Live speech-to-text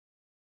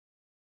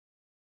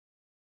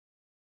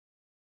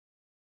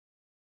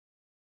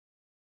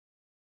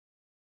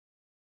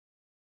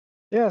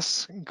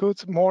Yes,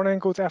 good morning,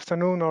 good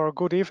afternoon, or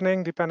good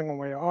evening, depending on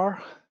where you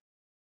are.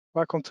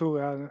 Welcome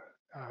to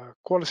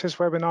Qualisys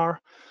webinar.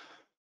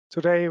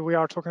 Today we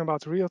are talking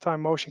about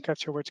real-time motion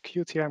capture with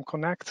QTM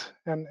Connect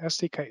and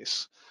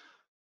SDKs.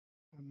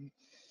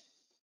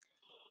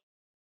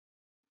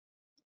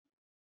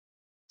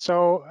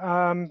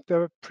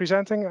 The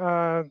presenting,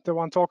 the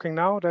one talking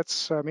now,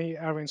 that's me,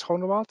 Erwin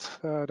Schoonewald,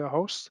 the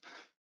host.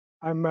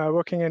 I'm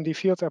working in the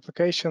field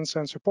applications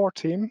and support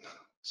team.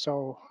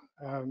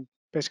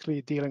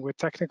 Basically dealing with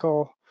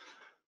technical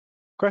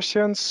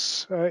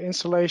questions,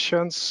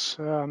 installations,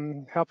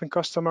 helping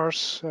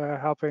customers,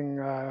 helping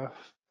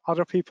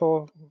other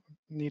people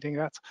needing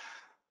that.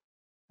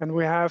 And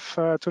we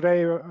have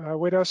today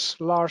with us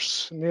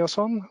Lars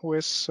Nielsen, who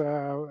is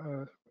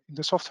in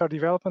the software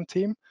development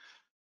team,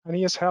 and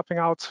he is helping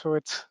out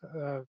with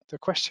the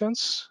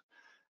questions.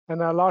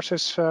 And Lars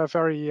is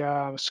very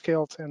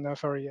skilled and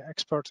very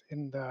expert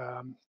in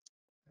the,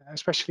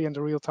 especially in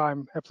the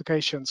real-time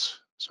applications.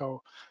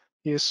 So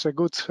he is a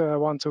good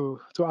one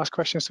to ask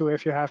questions to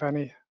if you have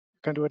any. You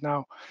can do it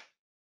now.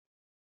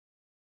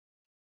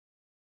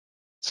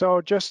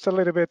 So just a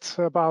little bit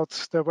about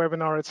the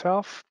webinar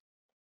itself.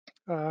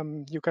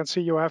 You can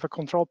see you have a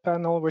control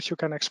panel which you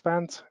can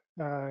expand.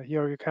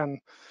 Here you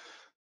can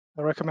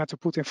recommend to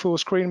put in full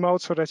screen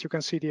mode so that you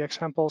can see the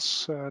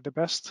examples the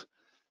best.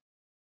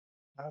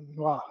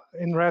 Well,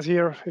 in red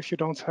here, if you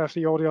don't have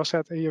the audio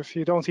set, if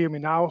you don't hear me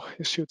now,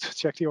 you should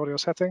check the audio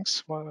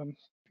settings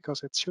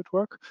because it should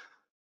work.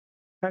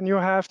 And you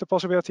have the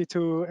possibility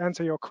to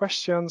enter your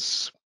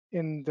questions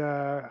in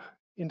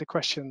the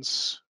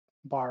questions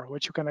bar,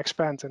 which you can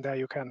expand, and there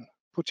you can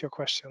put your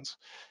questions.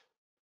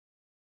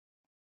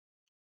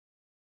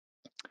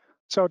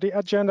 So the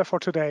agenda for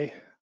today,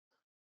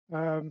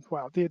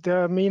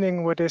 the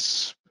meaning with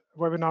this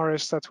webinar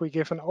is that we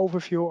give an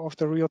overview of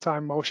the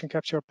real-time motion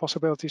capture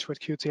possibilities with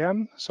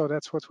QTM. So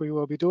that's what we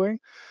will be doing.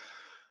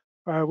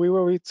 We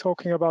will be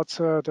talking about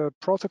the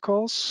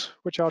protocols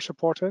which are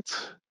supported.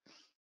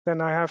 Then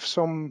I have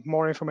some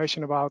more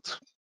information about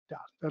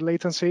the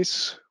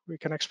latencies we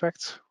can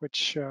expect,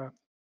 which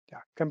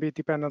can be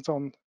dependent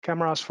on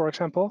cameras, for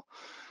example.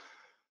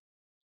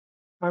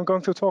 I'm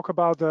going to talk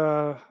about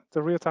the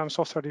real-time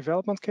software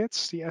development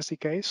kits, the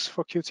SDKs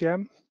for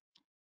QTM.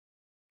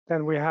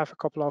 Then we have a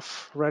couple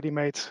of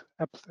ready-made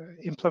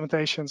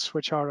implementations,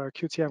 which are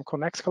QTM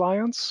Connect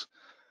clients.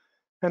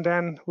 And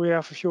then we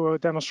have a few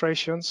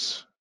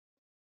demonstrations.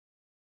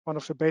 One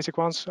of the basic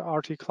ones,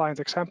 RT client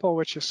example,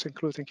 which is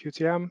including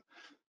QTM,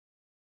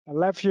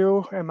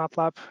 LabVIEW and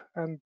Matlab,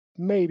 and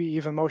maybe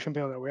even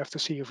MotionBuilder. We have to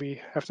see if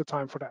we have the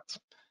time for that.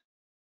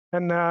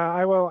 And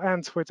I will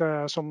end with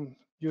some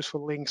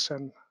useful links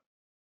and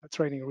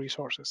training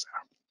resources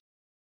there.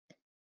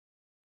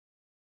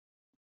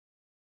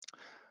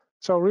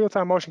 So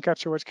real-time motion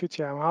capture with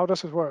QTM, how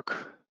does it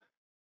work?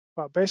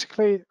 Well,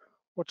 basically,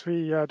 what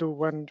we do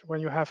when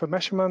you have a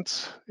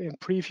measurement in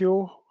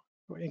preview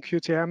in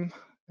QTM,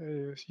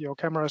 your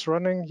camera is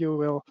running,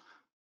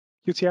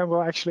 QTM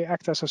will actually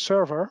act as a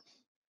server,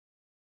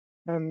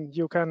 and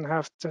you can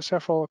have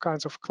several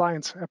kinds of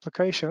client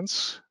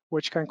applications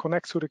which can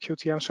connect to the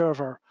QTM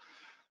server.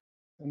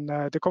 And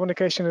the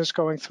communication is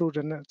going through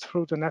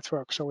the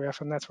network, so we have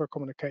a network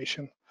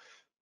communication.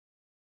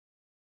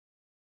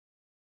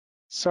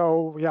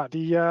 So yeah,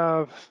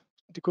 the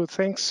good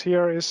things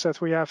here is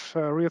that we have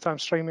real-time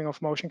streaming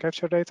of motion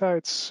capture data.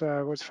 It's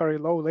with very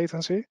low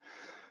latency.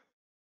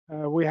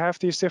 We have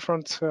these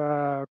different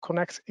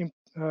Connect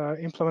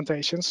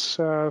implementations,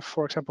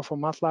 for example, for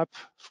Matlab,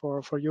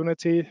 for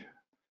Unity.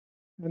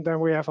 And then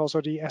we have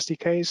also the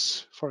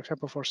SDKs, for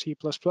example, for C++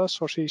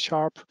 or C#,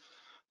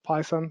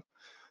 Python.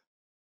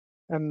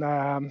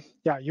 And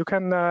you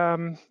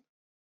can,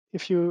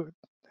 if you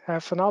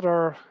have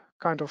another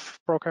kind of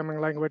programming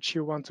language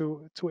you want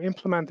to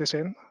implement this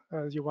in,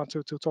 you want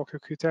to talk to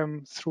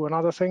QTM through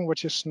another thing,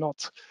 which is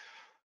not,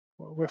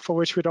 for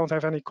which we don't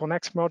have any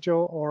Connect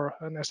module or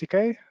an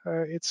SDK,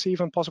 it's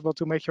even possible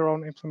to make your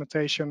own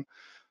implementation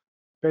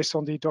based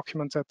on the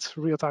documented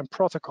real-time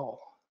protocol.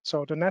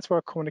 So the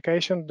network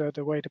communication,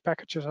 the way the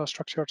packages are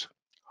structured,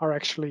 are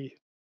actually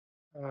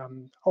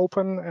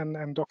open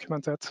and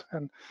documented,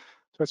 and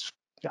so it's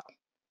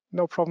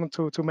no problem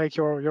to make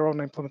your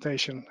own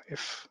implementation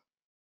if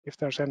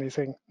there's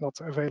anything not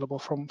available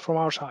from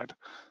our side.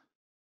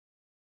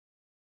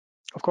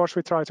 Of course,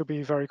 we try to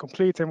be very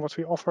complete in what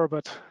we offer,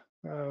 but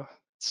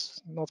it's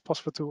not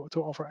possible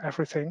to offer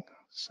everything.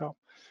 So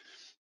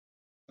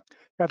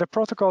the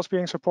protocols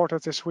being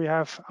supported is we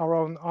have our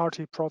own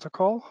RT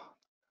protocol.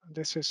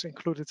 This is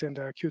included in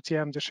the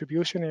QTM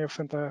distribution. You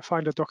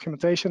find the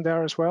documentation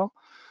there as well.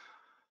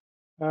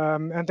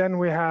 And then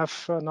we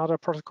have another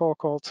protocol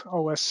called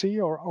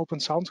OSC, or Open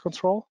Sound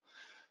Control.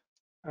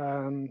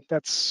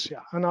 That's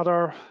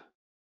another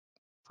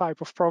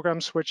type of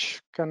programs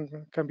which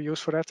can be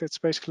used for that. It's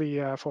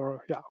basically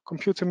for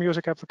computer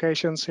music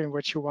applications in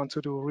which you want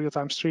to do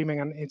real-time streaming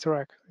and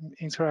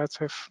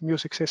interactive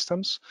music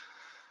systems.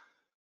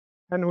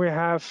 And we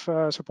have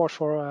support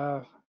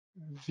for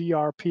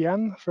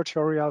VRPN,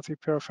 Virtual Reality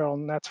Peripheral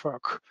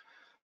Network.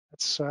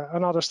 It's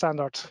another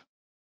standard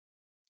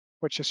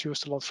which is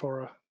used a lot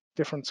for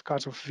different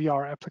kinds of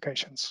VR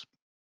applications.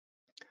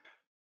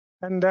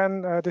 And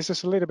then this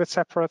is a little bit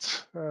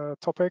separate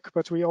topic,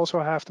 but we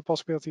also have the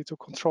possibility to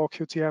control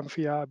QTM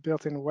via a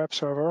built-in web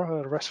server,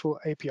 a RESTful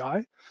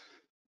API.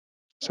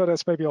 So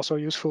that's maybe also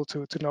useful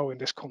to know in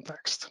this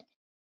context.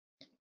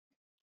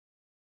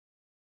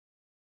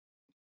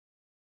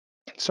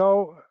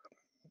 So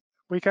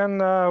we can,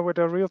 with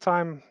the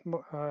real-time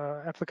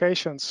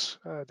applications,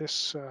 where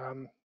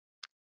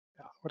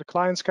the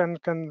clients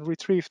can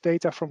retrieve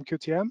data from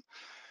QTM.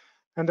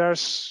 And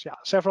there's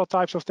several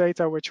types of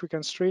data which we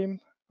can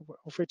stream,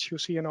 of which you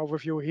see an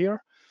overview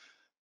here.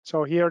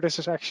 So here, this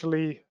is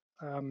actually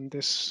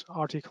this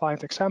RT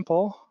client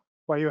example,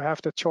 where you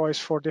have the choice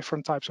for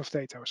different types of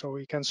data. So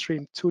we can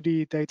stream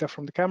 2D data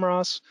from the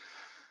cameras,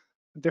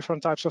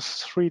 different types of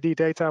 3D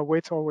data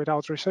with or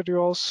without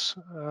residuals,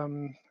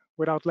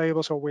 without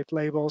labels or with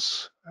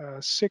labels,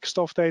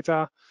 6-DoF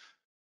data,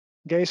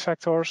 gaze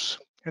factors,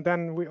 and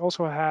then we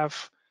also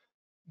have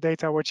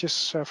data which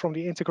is from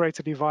the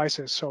integrated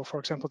devices. So for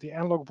example, the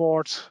analog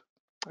board,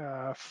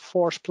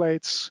 force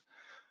plates,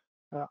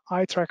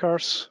 eye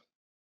trackers,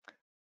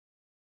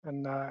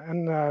 and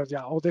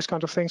all these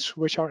kind of things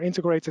which are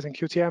integrated in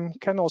QTM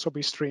can also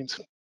be streamed.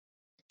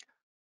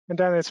 And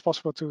then it's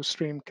possible to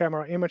stream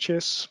camera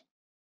images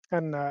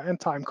and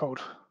time code.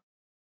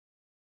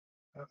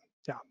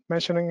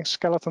 Mentioning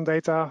skeleton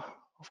data,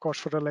 of course,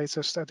 for the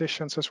latest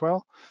additions as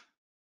well.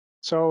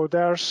 So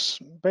there's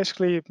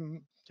basically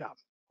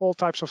all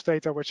types of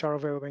data which are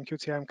available in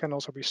QTM can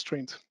also be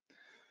streamed.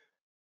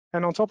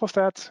 And on top of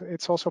that,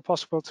 it's also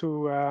possible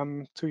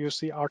to use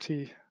the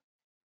RT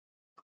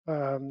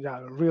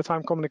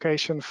real-time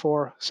communication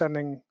for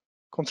sending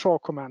control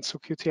commands to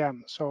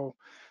QTM. So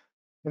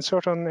in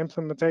certain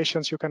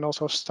implementations, you can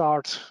also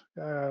start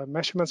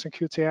measurements in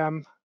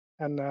QTM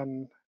and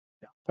then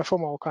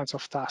perform all kinds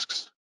of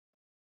tasks,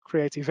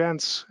 create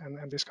events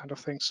and these kind of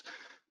things.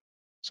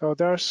 So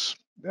there's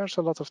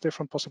a lot of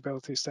different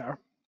possibilities there.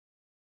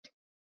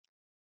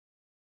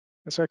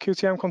 And so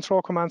QTM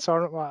control commands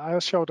are, well, I'll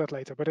show that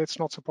later, but it's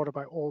not supported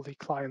by all the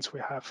clients we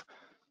have.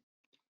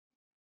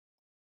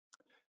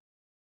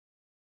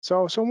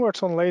 So some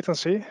words on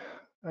latency.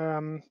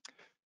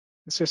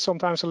 This is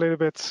sometimes a little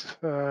bit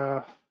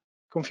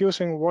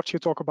confusing what you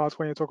talk about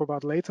when you talk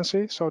about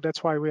latency. So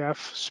that's why we have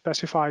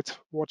specified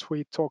what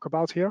we talk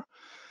about here.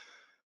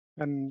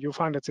 And you'll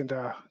find it in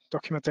the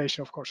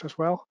documentation, of course, as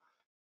well.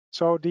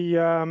 So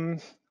the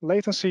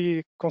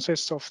latency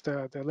consists of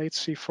the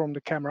latency from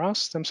the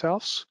cameras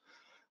themselves.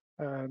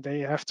 They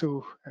have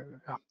to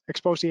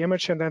expose the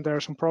image, and then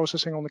there's some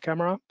processing on the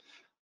camera.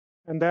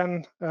 And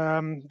then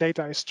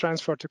data is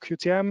transferred to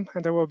QTM,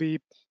 and there will be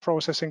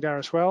processing there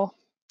as well.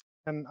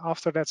 And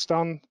after that's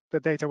done, the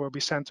data will be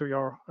sent to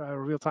your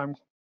real-time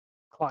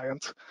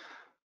client.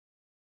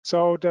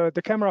 So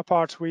the camera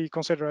part we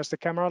consider as the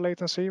camera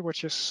latency,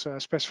 which is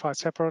specified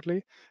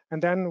separately.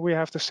 And then we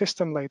have the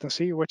system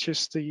latency, which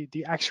is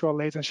the actual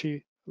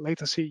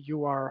latency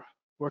you are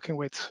working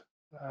with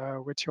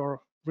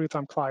your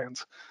real-time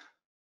client.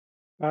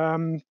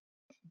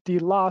 The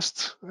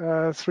last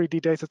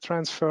 3D data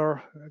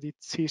transfer, the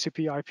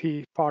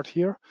TCP/IP part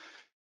here,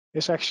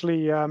 is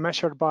actually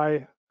measured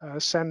by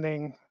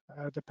sending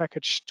the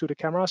package to the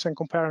cameras and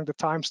comparing the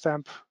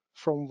timestamp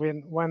from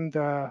when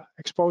the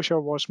exposure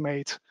was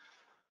made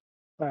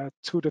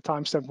to the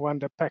timestamp when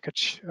the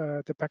package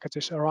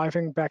is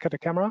arriving back at the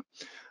camera.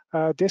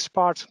 This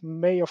part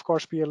may, of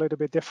course, be a little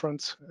bit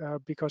different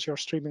because you're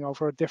streaming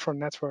over a different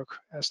network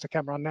as the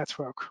camera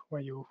network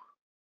when you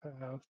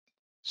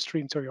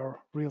stream to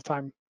your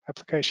real-time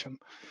application.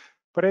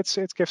 But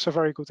it gives a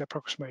very good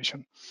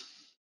approximation.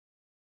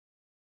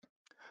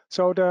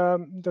 So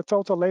the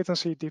total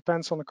latency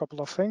depends on a couple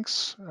of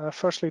things.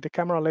 Firstly, the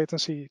camera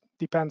latency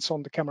depends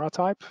on the camera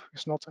type,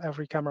 because not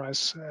every camera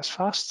is as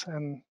fast,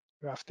 and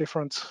you have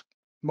different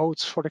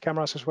modes for the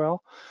cameras as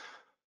well.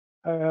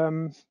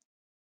 Then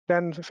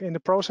in the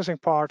processing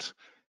part,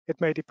 it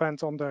may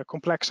depend on the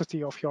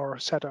complexity of your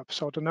setup.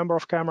 So the number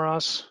of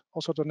cameras,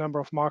 also the number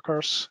of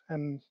markers,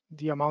 and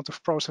the amount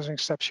of processing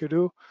steps you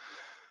do.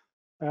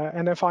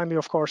 And then finally,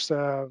 of course,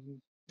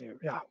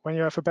 when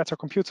you have a better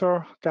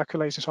computer,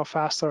 calculations are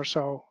faster,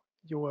 so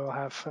you will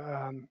have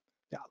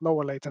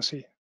lower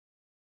latency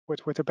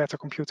with a better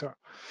computer.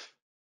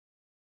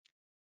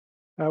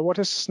 What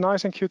is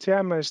nice in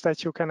QTM is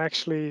that you can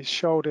actually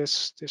show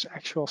this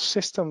actual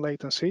system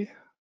latency,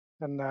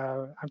 and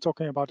I'm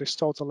talking about this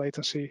total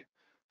latency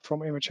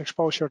from image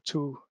exposure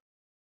to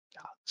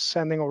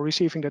sending or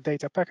receiving the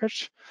data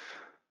package.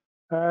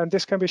 And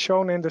this can be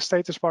shown in the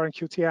status bar in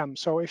QTM.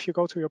 So if you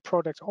go to your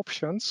product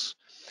options,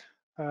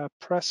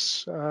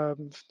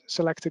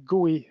 select the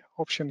GUI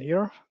option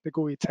here, the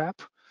GUI tab,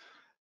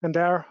 and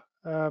there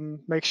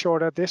make sure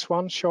that this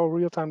one, show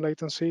real-time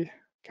latency,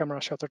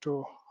 camera shutter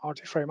to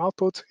RT frame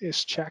output,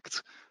 is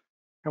checked.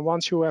 And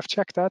once you have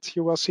checked that,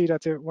 you will see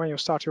that when you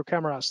start your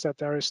cameras, that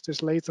there is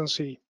this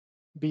latency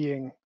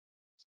being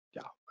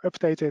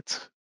update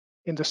it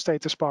in the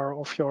status bar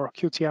of your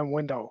QTM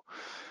window,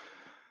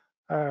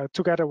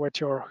 together with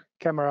your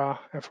camera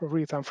and for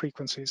real-time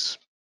frequencies.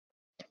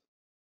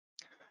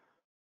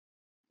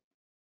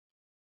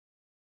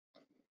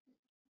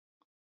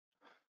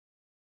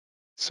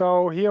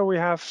 So here we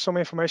have some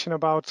information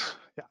about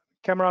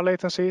camera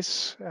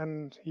latencies,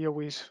 and here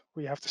we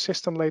have the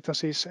system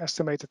latencies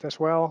estimated as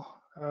well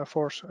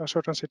for a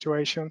certain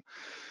situation.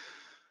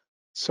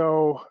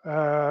 So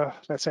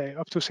let's say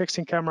up to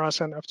 16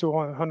 cameras and up to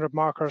 100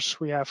 markers,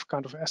 we have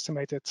kind of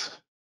estimated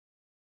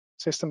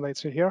system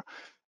latency here.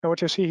 And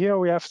what you see here,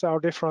 we have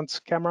our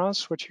different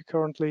cameras, which you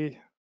currently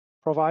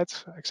provide,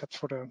 except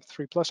for the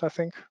 3+, I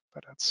think,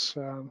 but that's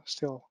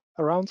still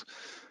around.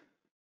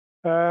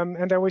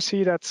 And then we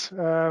see that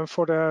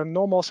for the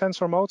normal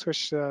sensor mode,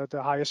 which is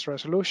the highest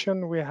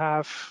resolution, we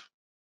have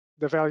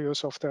the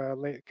values of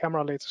the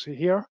camera latency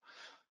here.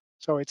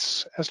 So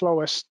it's as low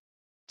as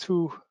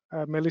 2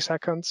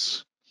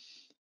 milliseconds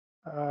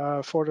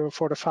for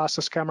the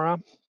fastest camera,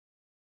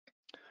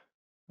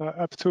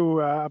 up to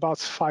about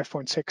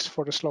 5.6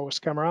 for the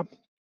slowest camera.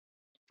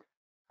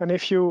 And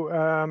if you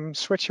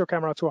switch your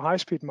camera to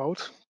high-speed mode,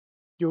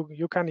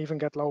 you can even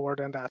get lower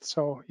than that.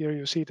 So here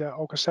you see the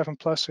Oka 7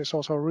 Plus is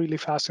also really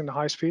fast in the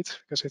high speed,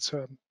 because it's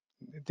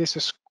this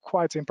is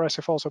quite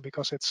impressive also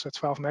because it's a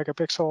 12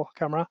 megapixel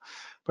camera,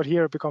 but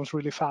here it becomes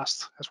really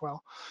fast as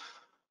well.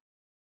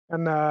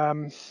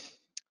 And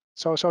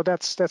so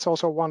that's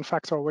also one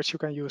factor which you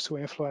can use to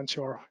influence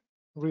your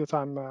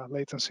real-time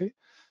latency.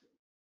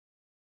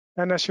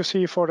 And as you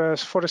see for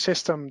the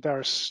system,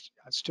 it's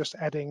just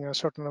adding a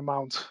certain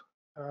amount.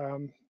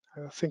 I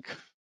think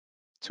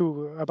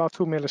about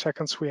 2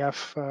 milliseconds we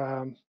have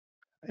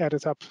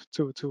added up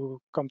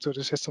to come to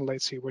the system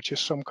latency, which is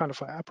some kind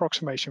of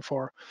approximation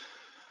for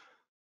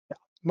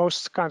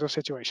most kind of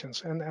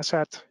situations. And as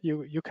said,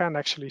 you can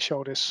actually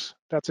show this.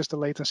 That is the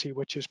latency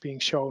which is being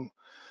shown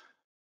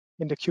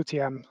in the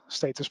QTM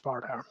status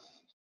bar there.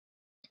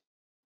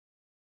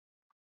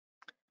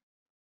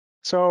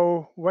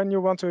 So when you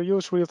want to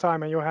use real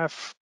time and you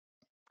have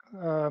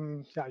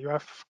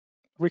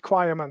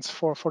requirements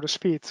for the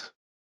speed,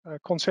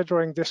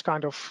 considering this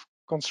kind of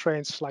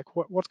constraints, like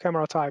what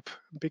camera type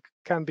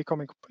can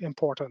become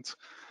important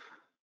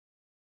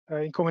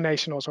in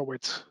combination also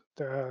with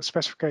the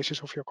specifications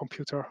of your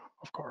computer,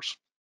 of course.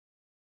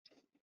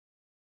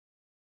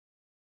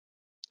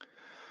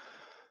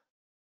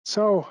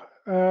 So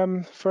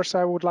first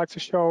I would like to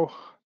show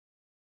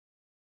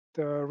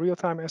the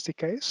real-time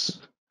SDKs.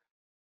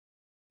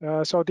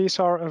 So these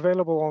are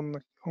available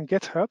on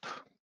GitHub.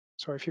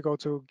 So if you go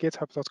to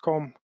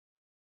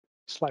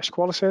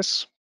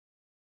github.com/Qualisys,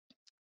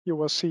 you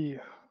will see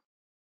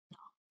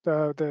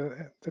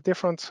the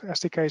different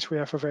SDKs we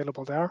have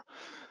available there.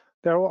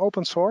 They're all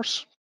open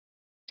source,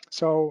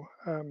 so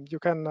you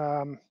can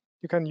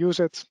use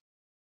it.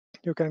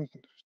 You can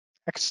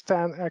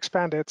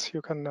expand it.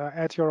 You can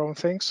add your own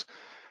things.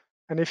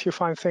 And if you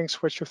find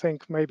things which you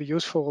think may be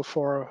useful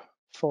for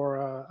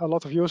a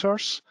lot of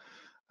users,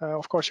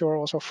 of course you're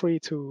also free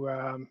to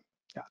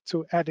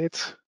add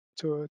it,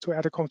 to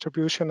add a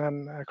contribution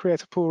and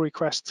create a pull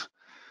request.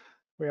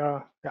 We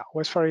are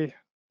always very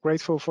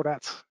grateful for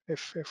that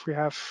if we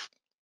have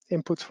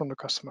input from the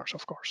customers,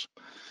 of course.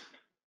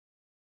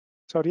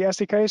 So the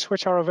SDKs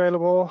which are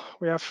available,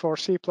 we have for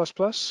C++,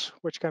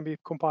 which can be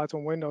compiled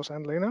on Windows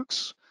and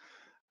Linux.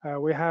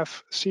 We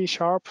have C#,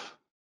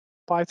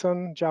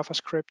 Python,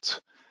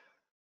 JavaScript,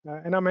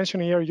 and I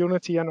mentioned here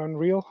Unity and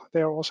Unreal.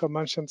 They are also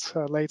mentioned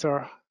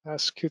later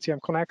as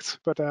QTM Connect,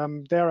 but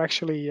they're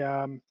actually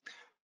a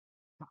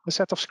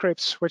set of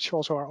scripts which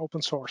also are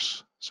open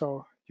source.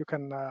 So you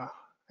can,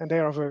 and they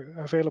are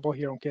available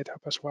here on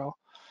GitHub as well.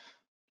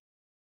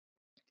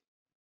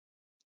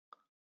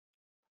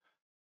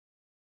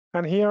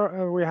 And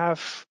here we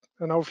have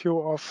an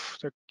overview of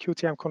the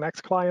QTM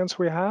Connect clients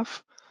we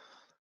have.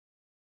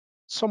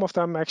 Some of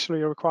them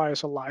actually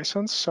requires a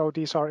license. So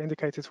these are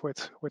indicated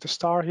with a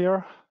star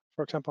here.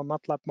 For example,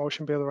 Matlab,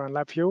 MotionBuilder, and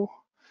LabVIEW.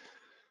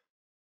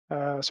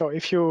 So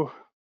if you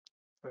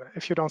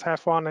don't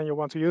have one and you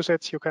want to use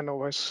it, you can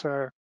always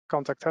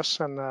contact us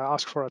and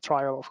ask for a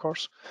trial, of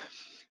course.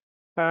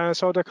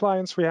 So the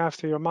clients we have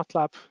here,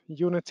 Matlab,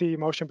 Unity,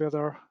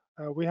 MotionBuilder.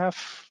 We have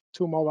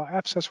 2 mobile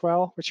apps as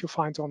well, which you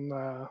find on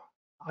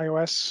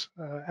iOS,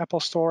 Apple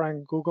Store,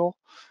 and Google.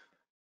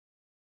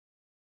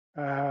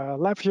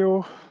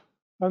 LabVIEW,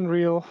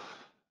 Unreal,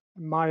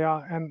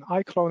 Maya, and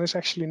iClone is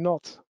actually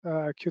not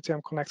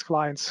QTM Connect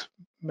clients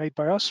made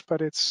by us,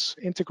 but it's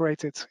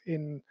integrated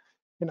in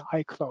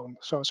iClone.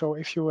 So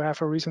if you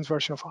have a recent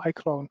version of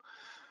iClone,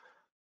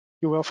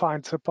 you will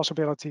find the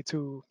possibility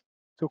to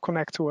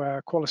connect to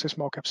a Qualisys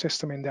Mocap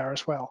system in there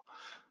as well.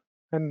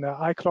 And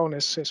iClone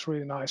is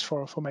really nice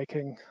for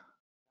making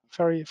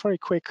very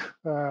quick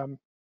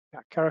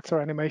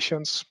character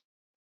animations,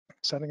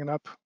 setting it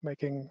up,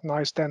 making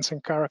nice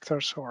dancing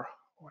characters or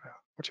what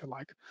you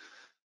like.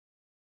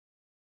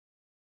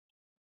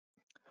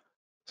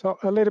 So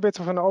a little bit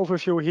of an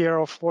overview here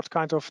of what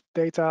kind of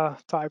data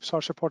types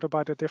are supported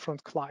by the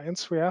different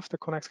clients we have, the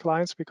Connect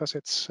clients, because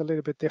it's a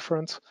little bit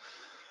different.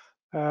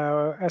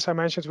 As I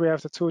mentioned, we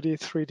have the 2D,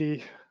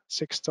 3D,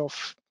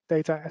 6DoF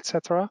data,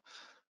 etc.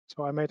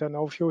 So I made an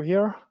overview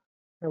here.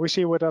 And we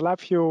see with the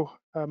LabVIEW,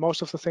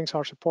 most of the things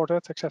are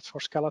supported except for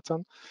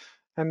skeleton.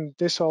 And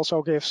this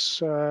also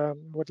gives,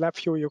 with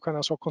LabVIEW, you can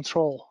also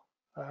control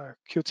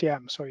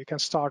QTM. So you can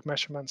start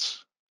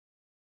measurements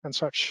and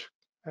such,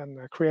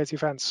 and create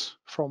events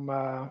from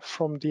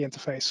the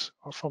interface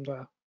or from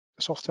the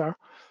software.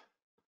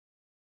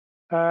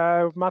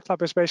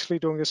 Matlab is basically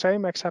doing the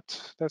same,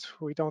 except that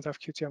we don't have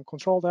QTM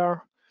control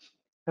there.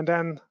 And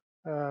then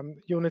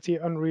Unity,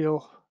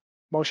 Unreal,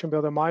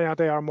 MotionBuilder, Maya,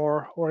 they are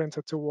more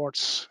oriented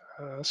towards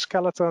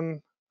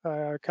skeleton,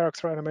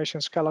 character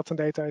animation, skeleton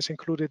data is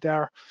included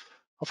there,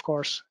 of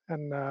course.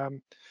 And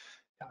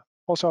yeah,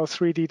 also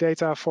 3D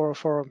data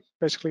for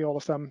basically all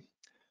of them,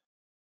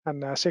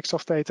 and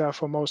 6DoF data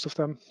for most of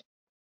them.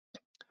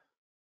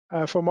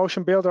 For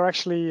MotionBuilder,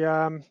 actually,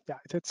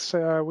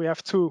 yeah, we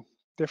have two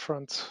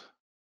different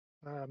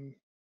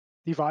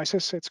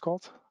devices, it's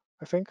called,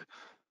 I think.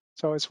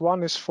 So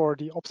one is for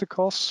the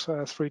opticals,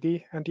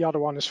 3D, and the other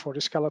one is for the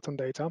skeleton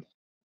data.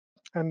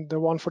 And the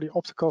one for the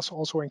opticals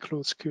also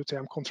includes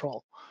QTM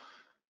control.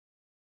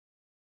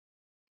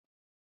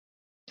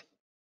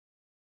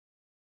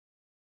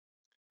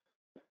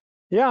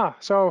 Yeah,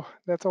 so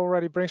that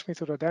already brings me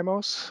to the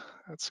demos.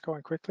 That's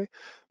going quickly.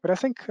 But I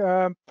think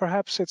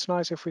perhaps it's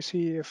nice if we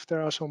see if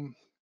there are some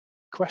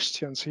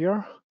questions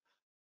here.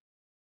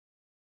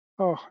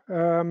 Oh,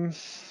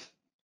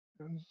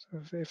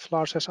 if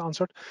Lars has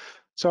answered.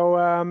 So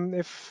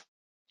if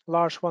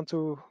Lars want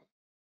to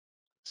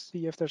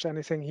see if there's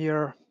anything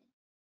here.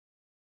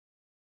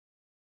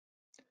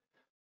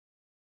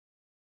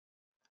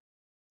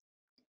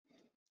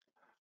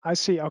 I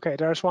see. Okay,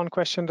 there's one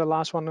question, the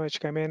last one which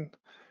came in.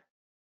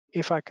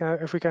 If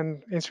we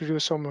can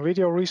introduce some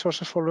video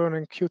resources for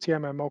learning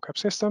QTM and Mocap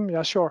system.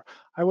 Yeah, sure.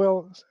 I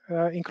will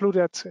include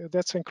that.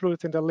 That's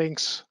included in the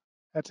links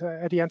at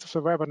the end of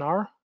the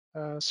webinar.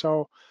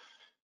 So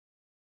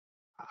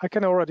I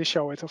can already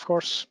show it. Of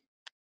course,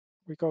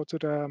 we go to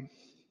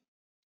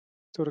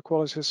the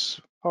qualities.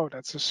 Oh,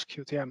 that's just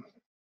QTM.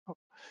 Oh.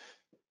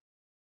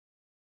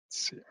 Let's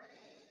see.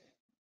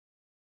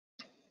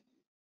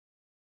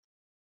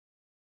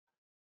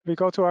 We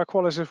go to our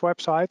Qualisys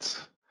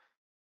website.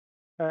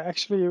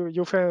 Actually,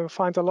 you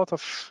find a lot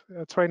of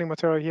training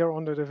material here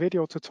under the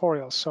video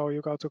tutorials. So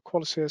you go to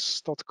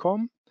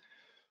qualisys.com.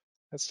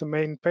 That's the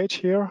main page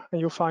here,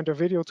 and you'll find the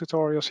video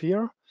tutorials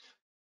here.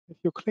 If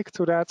you click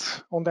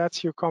on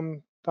that, you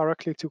come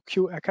directly to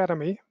Q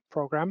Academy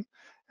program,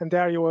 and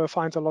there you will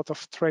find a lot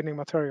of training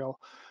material.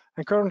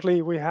 And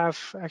currently, we have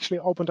actually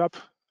opened up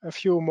a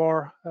few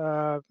more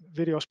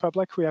videos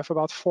public. We have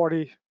about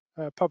 40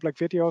 public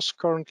videos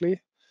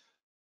currently.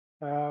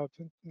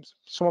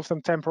 Some of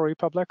them temporary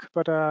public,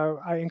 but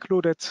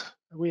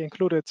we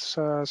included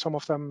some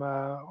of them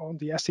on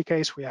the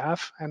SDKs we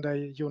have and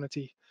the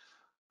Unity,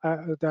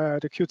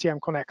 the QTM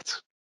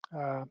Connect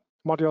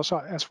modules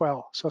as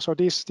well. So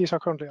these are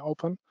currently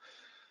open.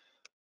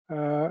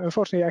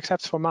 Unfortunately,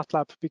 except for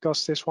Matlab,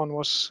 because this one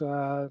was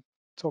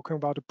talking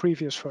about the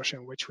previous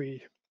version, which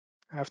we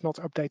have not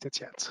updated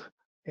yet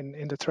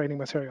in the training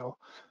material.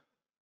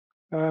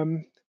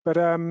 But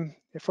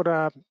for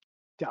the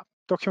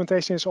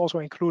documentation is also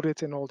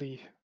included in all the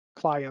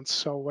clients.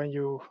 So when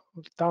you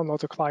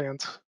download a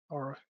client,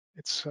 or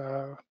it's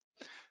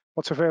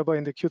what's available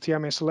in the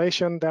QTM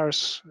installation,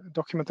 there's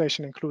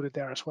documentation included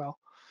there as well.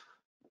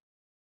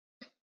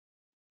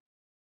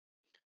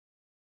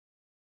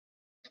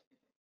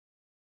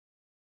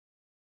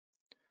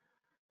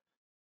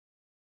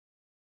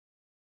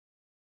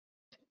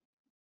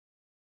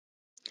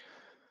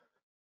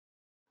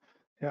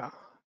 Yeah.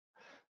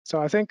 So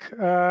I think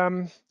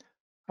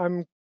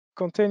I'm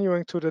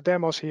continuing to the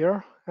demos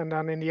here, and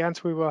then in the end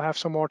we will have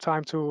some more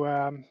time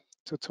to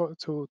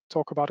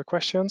talk about the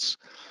questions.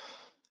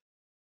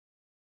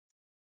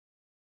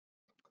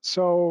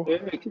 So.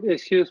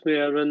 Excuse me,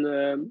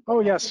 Aaron.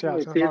 Oh yes, yeah.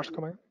 Lars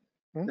coming.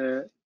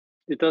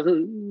 It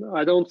doesn't.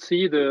 I don't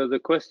see the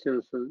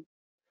questions.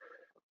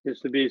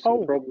 Seems to be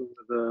some problem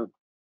with the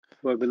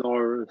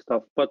webinar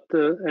stuff. But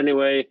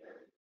anyway,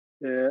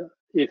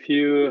 if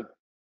you,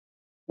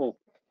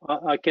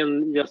 I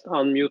can just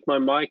unmute my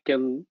mic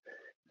and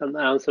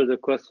answer the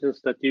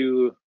questions that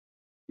you,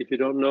 if you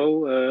don't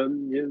know.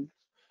 Yeah,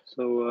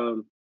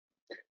 so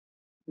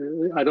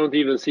I don't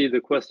even see the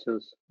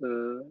questions.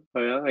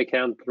 I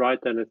can't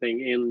write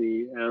anything in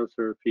the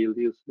answer field.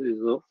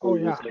 Oh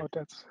yeah,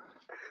 that's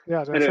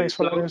anyway, thanks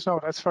for letting us know.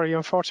 That's very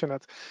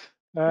unfortunate.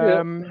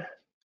 Yeah.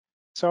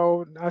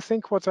 So I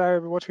think what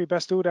we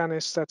best do then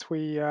is that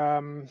we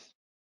I'll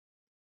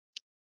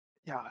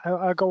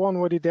go on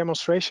with the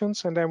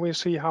demonstrations, and then we'll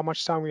see how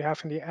much time we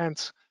have in the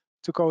end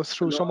to go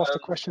through some of the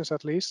questions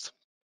at least.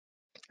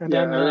 And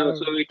then there will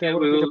be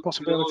the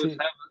possibility.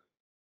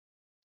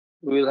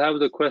 We'll have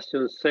the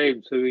questions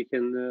saved so we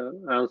can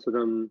answer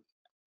them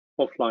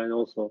offline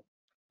also.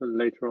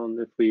 later on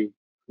if we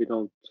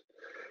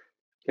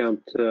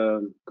can't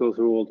go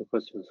through all the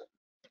questions.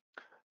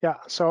 Yeah,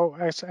 so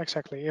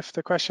exactly. If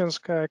the questions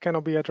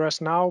cannot be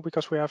addressed now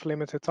because we have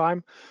limited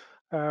time,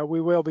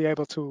 we will be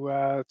able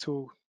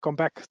to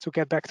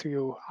get back to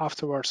you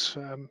afterwards.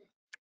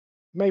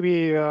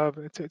 Maybe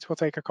it will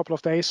take a couple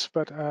of days,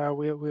 but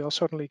we'll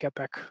certainly get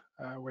back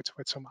with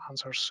some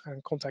answers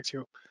and contact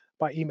you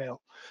by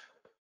email.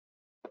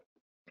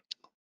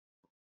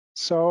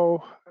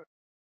 So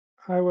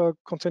I will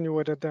continue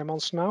with the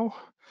demos now.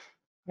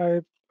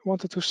 I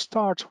wanted to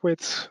start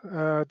with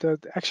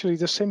actually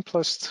the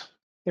simplest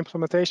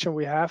implementation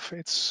we have.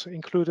 It's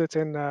included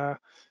in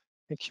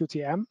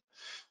QTM.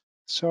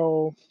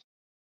 So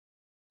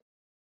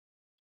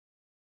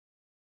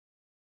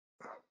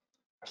I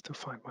have to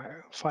find my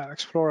file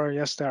explorer.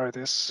 Yes, there it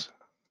is.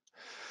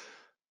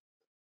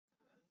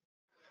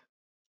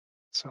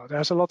 So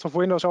there's a lot of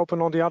windows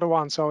open on the other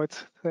one, so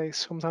it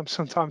takes sometimes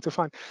some time to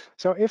find.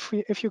 So if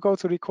you go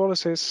to the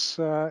Qualysys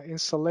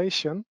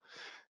installation,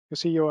 you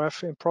see you have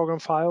in program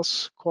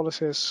files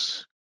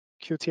Qualysys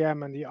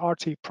QTM, and the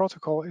RT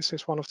protocol is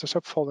one of the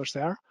subfolders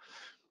there.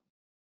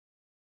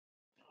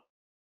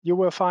 You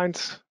will find,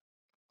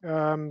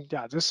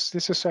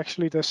 this is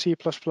actually the C++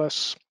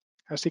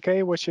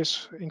 SDK, which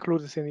is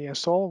included in the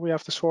install. We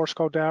have the source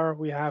code there.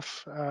 We have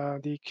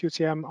the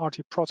QTM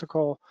RT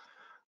protocol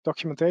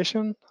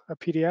documentation, a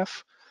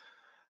PDF.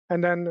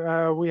 And then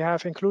we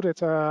have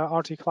included a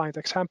RT client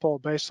example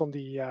based on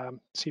the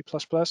C++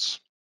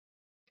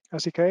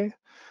 SDK.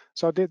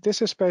 So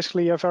this is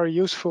basically a very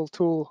useful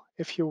tool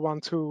if you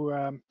want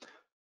to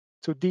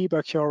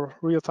debug your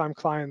real-time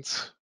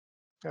client,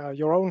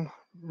 your own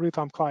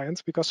real-time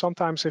client, because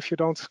sometimes if you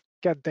don't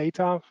get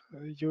data,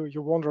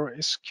 you wonder,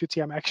 is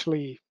QTM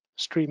actually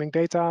streaming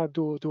data?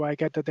 Do I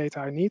get the data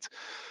I need?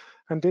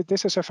 And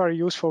this is a very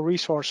useful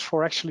resource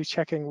for actually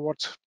checking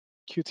what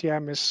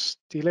QTM is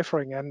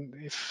delivering, and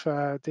if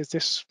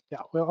this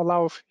will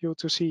allow you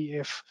to see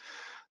if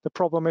the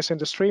problem is in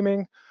the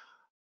streaming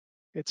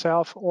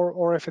itself,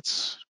 or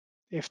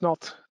if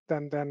not,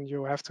 then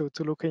you have to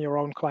look in your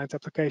own client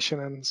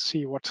application and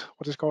see what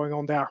is going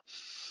on there.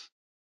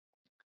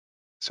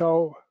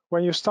 So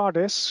when you start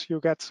this, you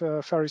get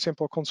a very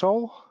simple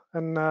console,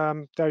 and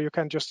there you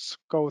can just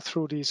go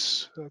through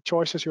these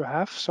choices you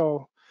have.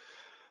 So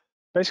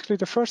basically,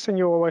 the first thing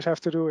you always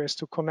have to do is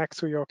to connect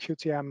to your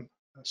QTM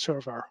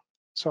server.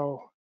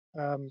 So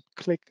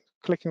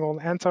clicking on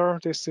enter,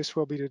 this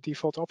will be the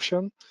default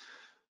option.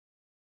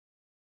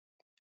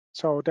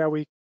 So there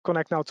we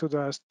connect now to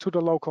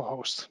the local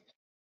host.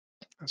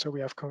 And so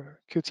we have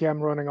QTM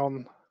running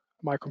on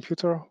my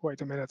computer.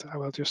 Wait a minute, I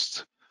will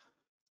just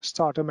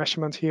start a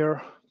measurement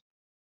here.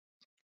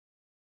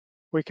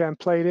 We can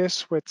play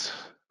this with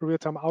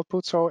real-time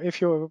output. So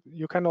if you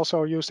can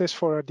also use this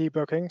for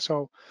debugging.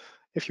 So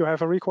if you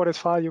have a recorded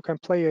file, you can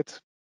play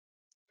it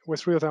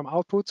with real-time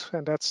output,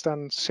 and that's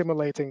then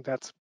simulating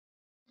that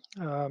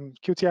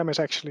QTM is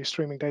actually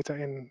streaming data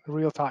in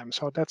real time.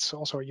 So that's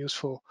also a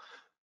useful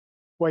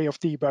way of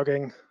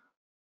debugging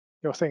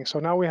your thing. So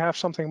now we have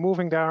something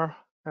moving there,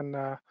 and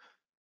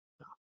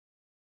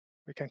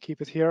we can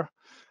keep it here.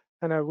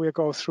 And we'll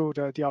go through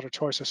the other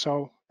choices.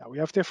 So we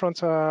have different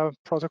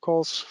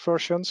protocols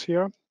versions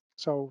here.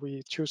 So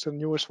we choose the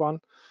newest one.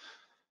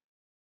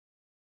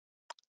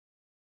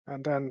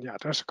 And then,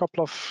 there's a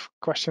couple of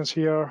questions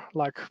here,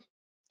 like,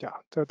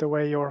 the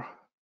way your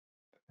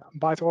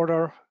byte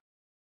order,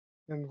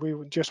 and we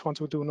would just want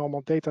to do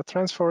normal data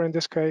transfer in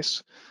this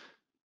case.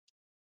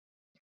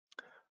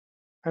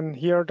 And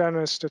here then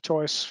is the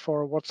choice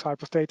for what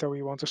type of data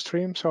we want to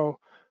stream. So,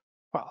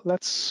 well,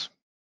 let's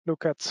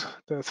look at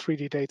the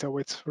 3D data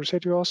with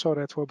residual. So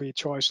that will be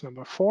choice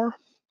number 4.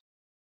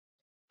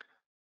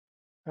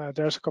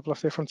 There's a couple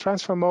of different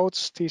transfer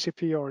modes,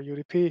 TCP or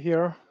UDP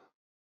here.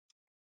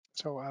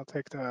 So I'll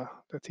take the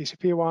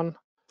TCP one,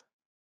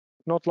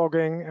 not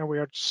logging, and we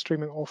are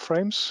streaming all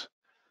frames.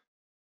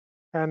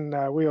 And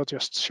we'll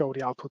just show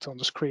the output on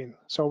the screen.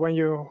 So when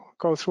you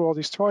go through all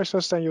these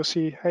choices, then you'll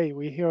see, hey,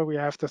 here we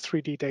have the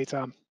 3D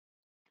data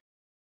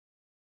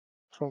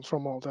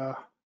from all the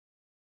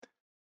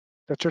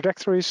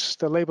trajectories,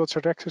 the labeled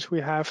trajectories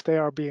we have, they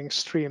are being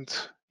streamed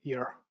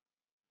here.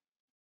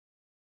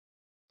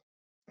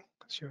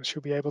 So you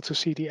should be able to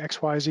see the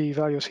X, Y, Z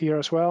values here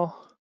as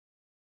well,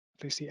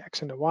 at least the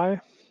X and the Y.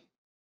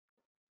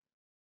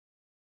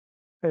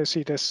 And you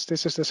see this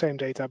is the same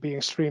data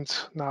being streamed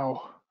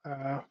now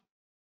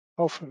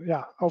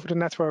over the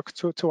network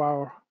to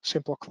our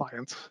simple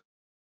client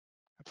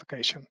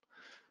application.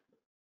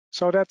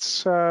 So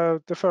that's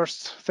the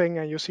first thing,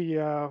 and you see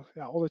all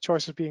the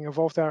choices being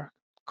involved there,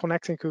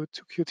 connecting to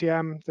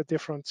QTM, the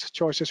different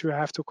choices you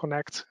have to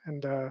connect,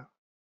 and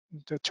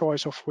the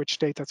choice of which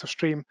data to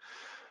stream.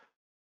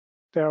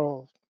 They're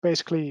all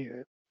basically,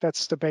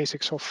 that's the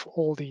basics of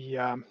all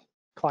the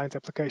client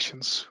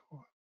applications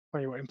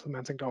when you're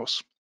implementing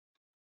those.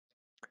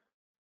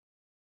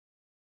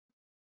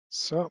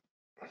 So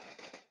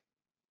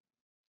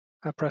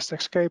I pressed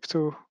escape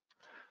to,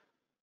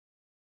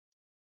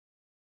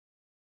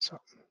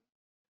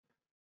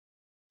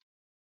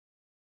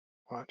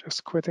 Well,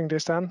 just quitting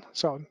this then.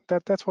 So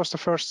that was the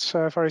first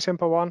very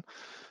simple one.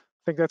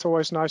 I think that's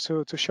always nice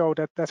to show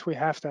that we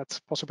have that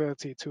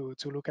possibility to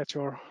look at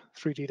your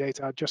 3D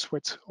data just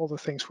with all the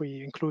things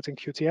we include in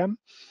QTM.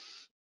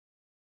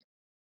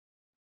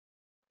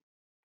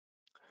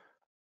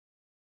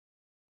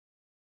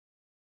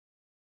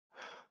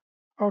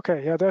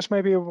 Okay, yeah, there's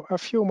maybe a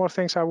few more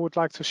things I would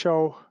like to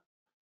show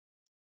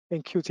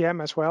in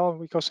QTM as well,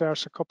 because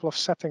there's a couple of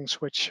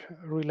settings which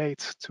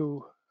relate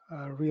to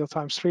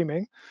real-time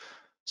streaming.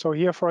 So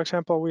here, for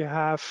example, we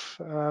have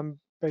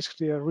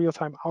basically a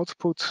real-time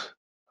output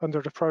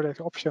under the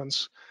product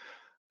options.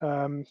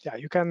 Yeah,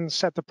 you can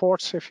set the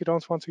ports if you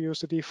don't want to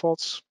use the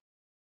defaults,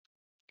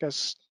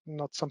 because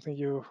not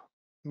something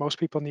most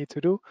people need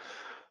to do.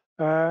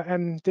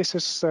 And this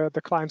is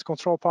the client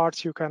control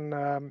part. You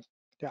can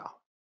yeah,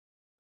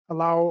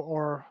 allow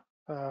or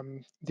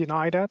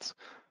deny that.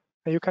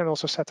 And you can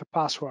also set a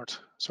password.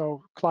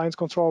 So client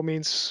control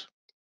means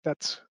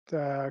that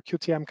the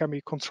QTM can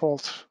be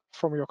controlled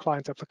from your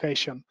client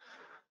application.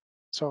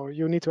 So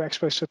you need to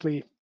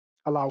explicitly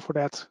allow for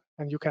that,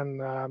 and you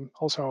can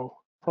also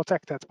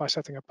protect that by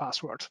setting a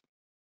password.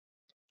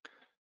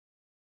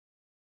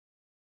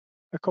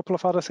 A couple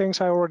of other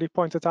things I already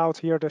pointed out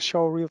here, the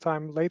show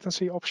real-time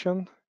latency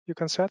option you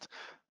can set,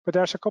 but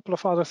there's a couple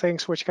of other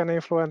things which can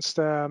influence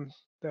the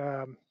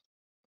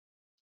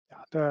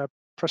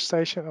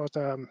prestation or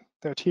the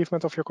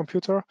achievement of your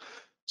computer.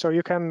 So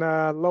you can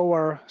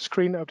lower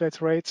screen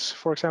update rates,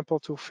 for example,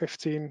 to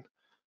 15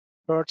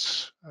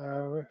 Hertz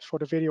for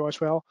the video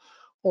as well,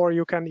 or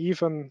you can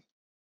even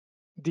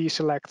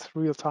deselect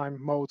real-time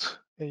mode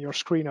in your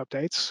screen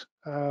updates.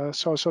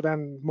 So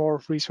then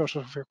more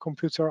resources of your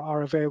computer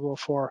are available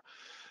for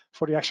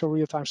the actual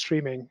real-time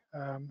streaming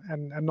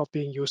and not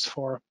being used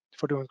for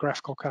doing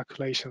graphical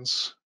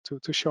calculations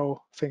to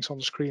show things on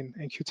the screen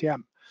in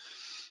QTM.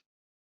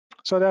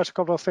 So there's a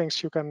couple of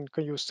things you can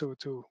use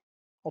to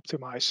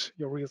optimize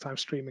your real-time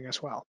streaming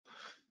as well.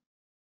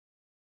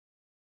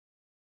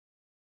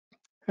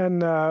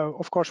 And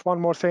of course,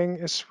 one more thing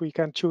is we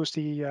can choose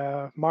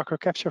the marker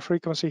capture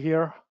frequency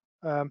here.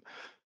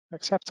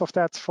 Except of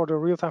that, for the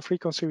real-time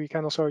frequency, we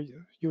can also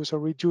use a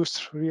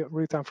reduced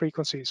real-time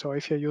frequency. So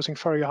if you're using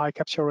very high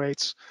capture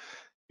rates,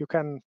 you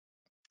can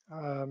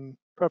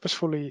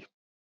purposefully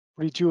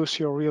reduce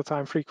your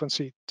real-time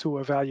frequency to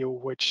a value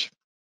which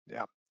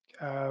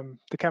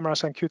the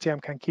cameras and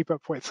QTM can keep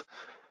up with.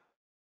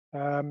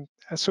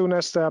 As soon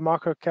as the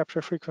marker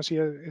capture frequency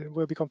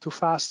will become too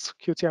fast,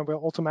 QTM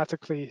will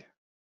automatically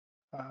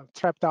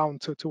trap down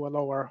to a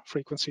lower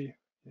frequency,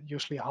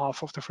 usually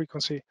half of the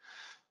frequency.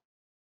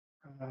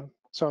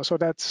 So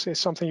that is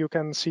something you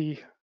can see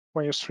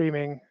when you're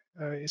streaming.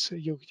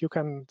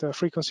 The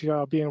frequencies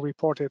are being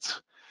reported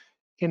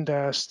in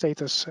the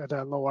status at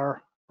the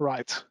lower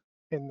right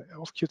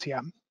of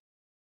QTM.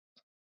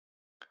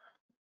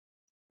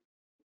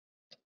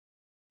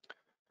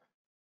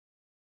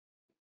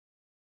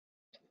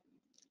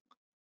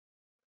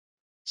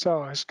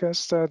 So I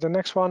guess the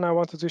next one I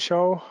wanted to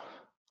show,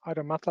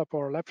 either Matlab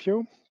or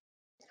LabVIEW.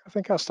 I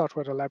think I'll start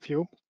with a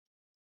LabVIEW.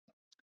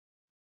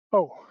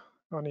 Oh,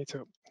 I need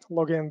to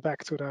log in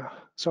back to the,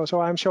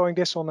 so I'm showing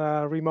this on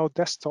a remote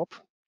desktop.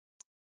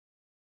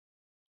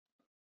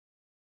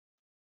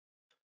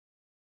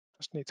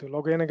 Just need to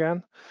log in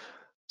again.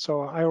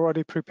 So I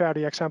already prepared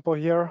the example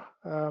here.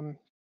 Let's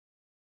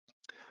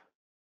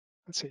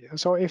see.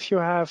 So if you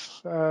have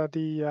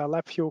the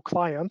LabVIEW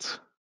client,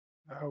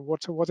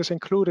 what is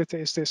included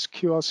is this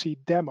QLC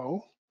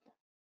demo.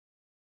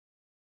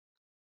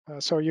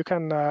 So you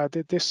can,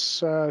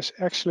 this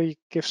actually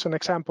gives an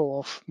example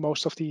of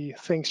most of the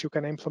things you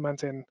can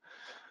implement in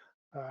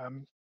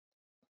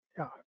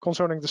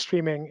concerning the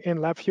streaming in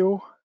LabVIEW.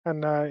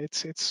 And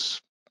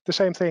it's the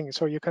same thing.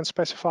 So you can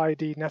specify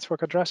the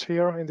network address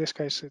here. In this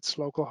case, it's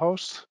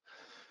localhost.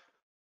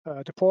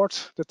 The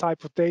port, the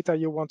type of data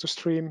you want to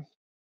stream.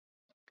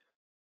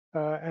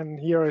 And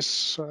here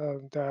is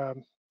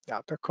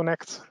the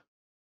connect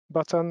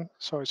button.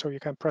 So you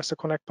can press the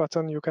connect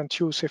button. You can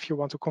choose if you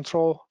want to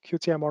control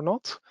QTM or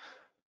not.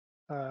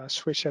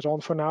 Switch it on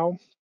for now.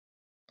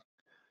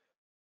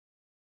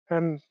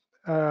 And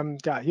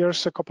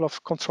here's a couple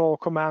of control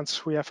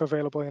commands we have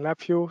available in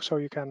LabVIEW. So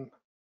you can,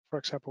 for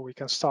example, we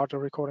can start the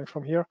recording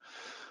from here.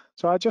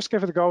 So I just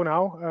give it a go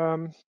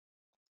now.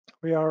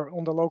 We are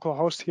on the local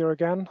host here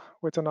again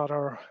with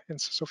another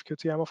instance of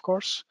QTM, of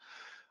course.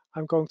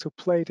 I'm going to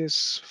play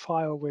this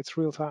file with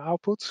real-time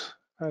output.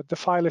 The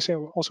file is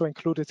also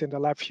included in the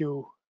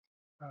LabVIEW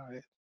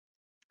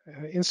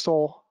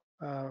install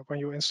when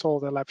you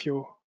install the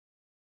LabVIEW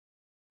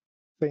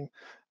thing.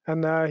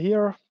 And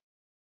here,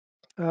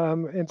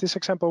 in this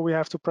example, we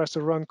have to press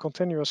the run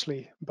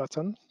continuously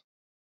button.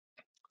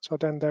 So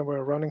then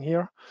we're running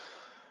here.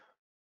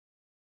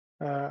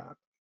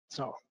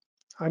 So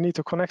I need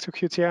to connect to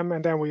QTM,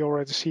 and then we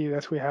already see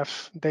that we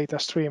have data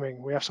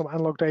streaming. We have some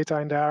analog data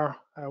in there.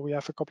 We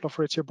have a couple of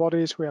richer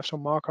bodies. We have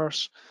some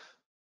markers.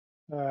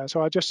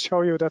 So I just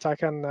show you that I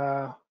can,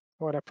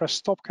 when I press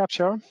stop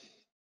capture,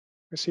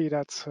 we see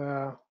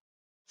that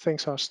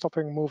things are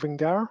stopping moving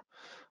there.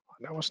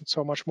 There wasn't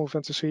so much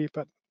movement to see,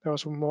 but there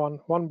was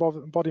one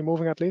body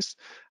moving at least.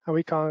 And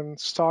we can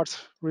start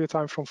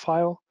real-time from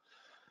file.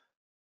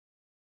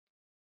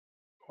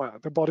 Well,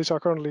 the bodies are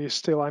currently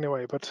still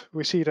anyway, but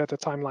we see that the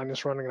timeline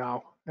is running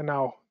now, and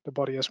now the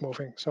body is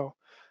moving. So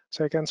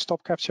again,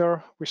 stop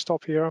capture, we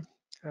stop here,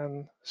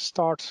 and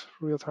start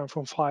real-time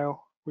from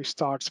file, we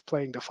start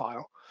playing the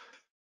file.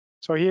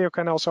 So here you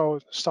can also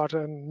start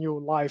a new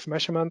live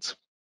measurement.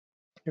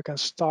 You can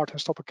start and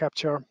stop a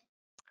capture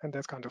and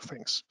that kind of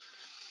things.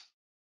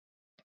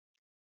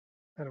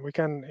 And we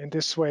can, in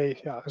this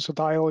way, as a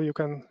dial, you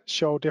can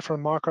show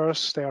different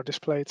markers. They are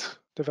displayed,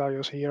 the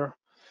values here.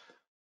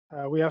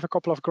 We have a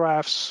couple of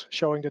graphs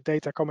showing the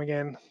data coming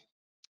in.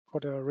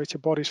 For the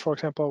rigid bodies, for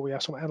example, we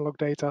have some analog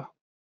data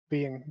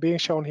being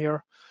shown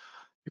here.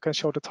 You can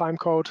show the time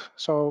code.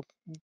 So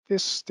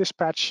this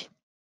patch,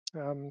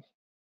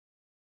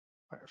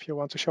 if you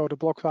want to show the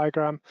block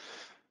diagram,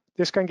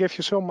 this can give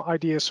you some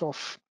ideas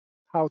of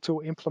how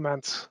to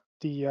implement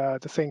the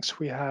things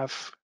we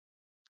have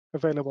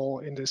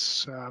available in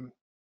this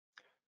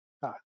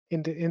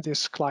in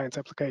this client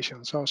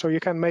application. So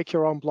you can make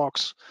your own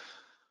blocks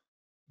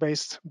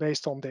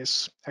based on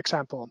this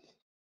example,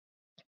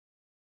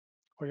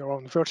 or your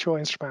own virtual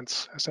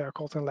instruments, as they are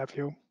called in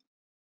LabVIEW.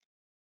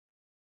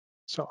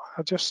 So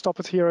I'll just stop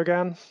it here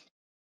again.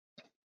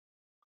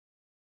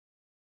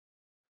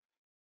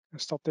 And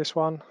stop this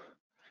one. You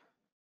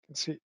can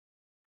see.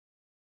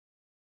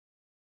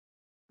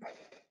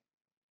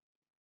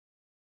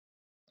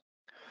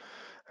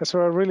 It's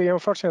really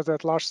unfortunate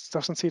that Lars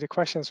doesn't see the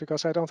questions,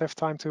 because I don't have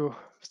time to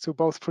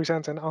both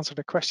present and answer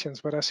the questions,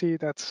 but I see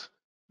that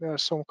there are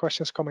some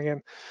questions coming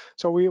in.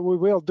 So we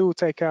will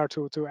take care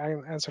to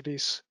answer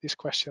these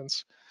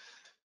questions.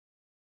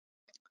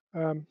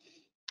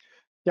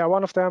 Yeah,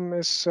 one of them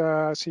is,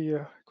 I see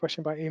a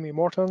question by Amy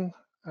Morton.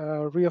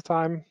 Real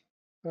time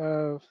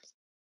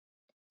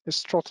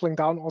is throttling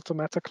down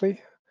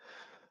automatically.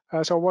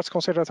 So what's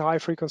considered high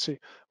frequency?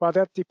 Well,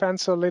 that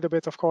depends a little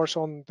bit, of course,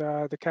 on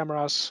the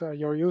cameras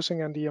you're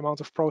using and the amount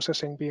of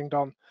processing being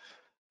done.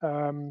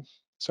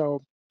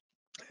 So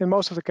in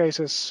most of the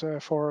cases,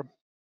 if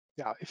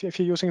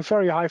you're using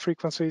very high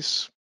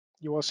frequencies,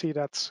 you will see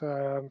that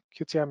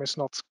QTM is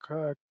not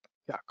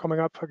coming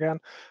up again.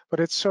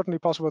 But it's certainly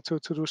possible to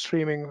do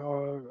streaming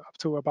up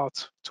to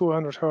about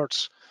 200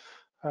 hertz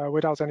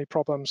without any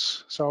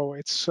problems. So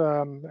it's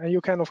and you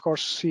can of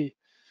course see.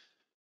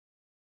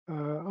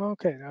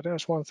 Okay, now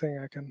there's one thing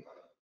I can.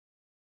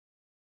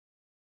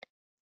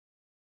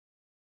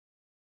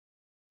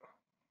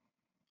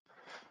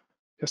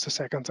 Just a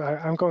second.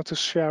 I'm going to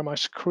share my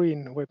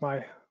screen with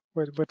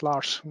with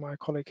Lars, my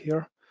colleague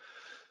here,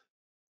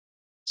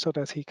 so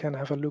that he can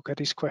have a look at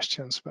these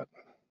questions. But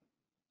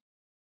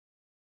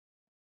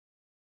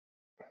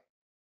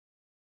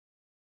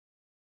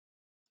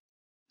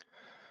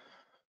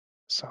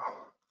so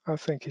I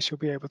think he should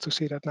be able to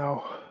see that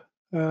now.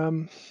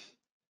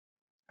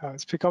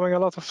 It's becoming a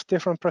lot of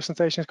different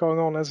presentations going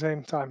on at the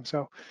same time.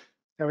 So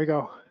there we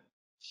go.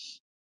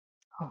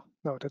 Oh,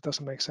 no, that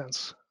doesn't make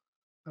sense.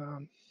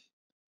 Well.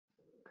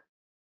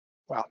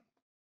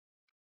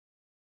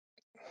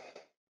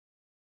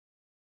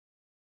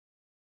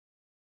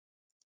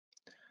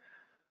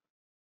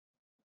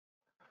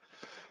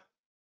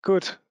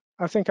 Good.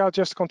 I think I'll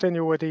just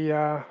continue with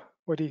the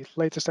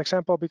latest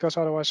example, because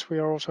otherwise we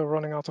are also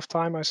running out of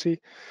time. I see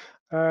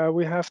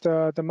we have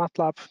the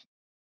Matlab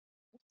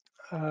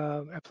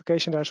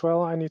application there as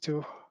well. I need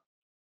to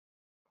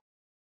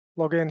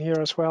log in here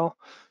as well.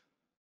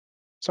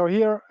 So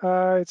here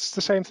it's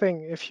the same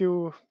thing. If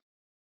you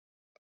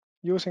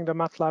using the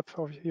Matlab,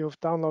 or you've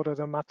downloaded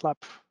a Matlab,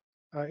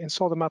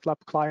 install the Matlab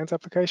client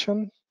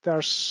application,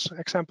 there's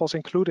examples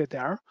included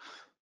there.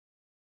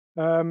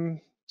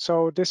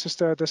 So this is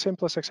the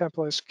simplest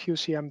example is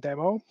QCM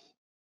demo.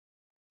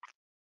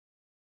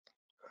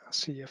 Let's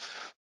see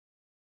if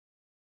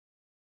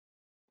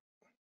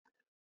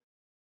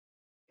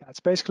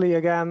it's basically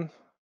again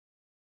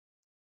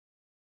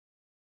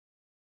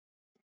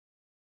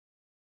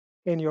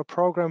in your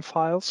program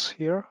files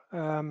here.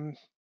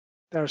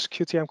 There's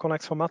QTM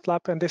Connect for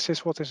Matlab, and this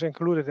is what is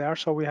included there.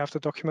 So we have the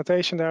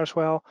documentation there as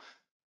well.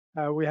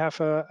 We have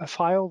a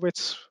file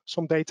with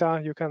some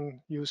data you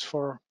can use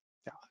for,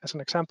 as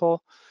an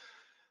example.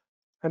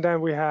 And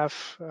then we have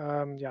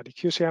the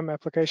QCM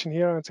application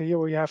here, and here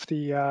we have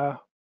the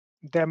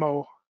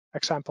demo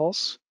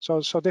examples.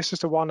 So this is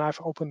the one I've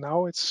opened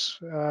now. It's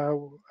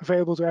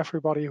available to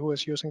everybody who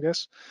is using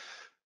this.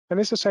 And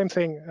it's the same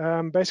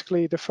thing.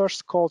 Basically, the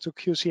first call to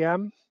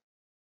QCM,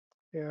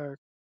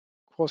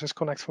 Process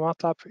Connect for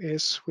Matlab,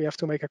 is we have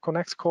to make a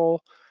connect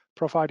call,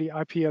 provide the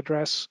IP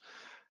address,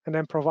 and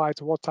then provide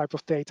what type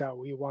of data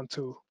we want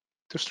to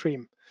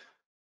stream.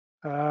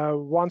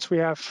 Once we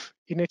have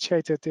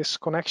initiated this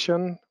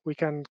connection, we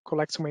can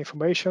collect some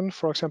information,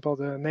 for example,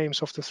 the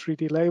names of the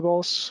 3D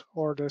labels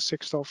or the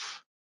 6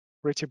 of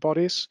rigid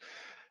bodies.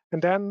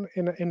 And then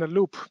in a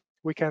loop,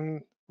 we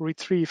can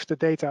retrieve the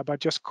data by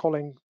just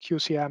calling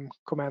QCM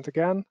command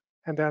again,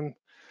 and then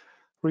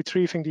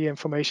retrieving the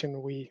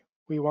information we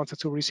wanted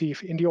to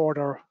receive in the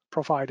order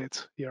provided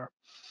here.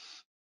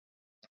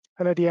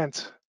 And at the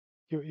end,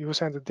 you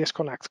send a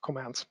disconnect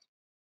command.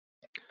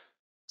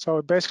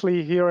 So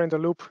basically here in the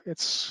loop,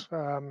 it's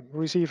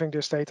receiving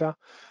this data.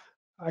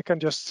 I can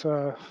just,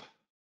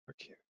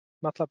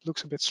 Matlab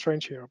looks a bit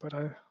strange here, but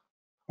I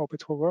hope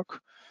it will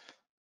work.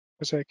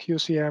 There's a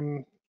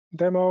QTM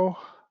demo.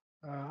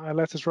 I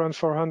let it run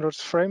for 100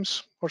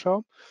 frames or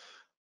so.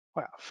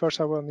 Well,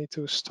 first I will need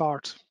to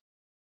start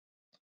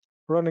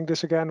running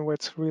this again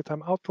with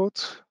real-time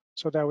output.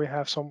 So there we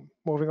have some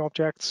moving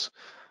objects.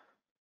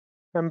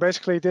 And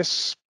basically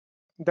this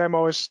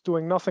demo is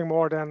doing nothing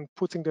more than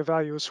putting the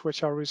values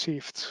which are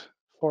received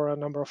for a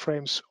number of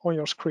frames on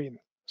your screen.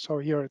 So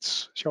here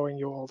it's showing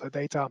you all the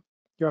data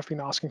you have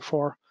been asking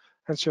for,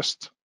 and it's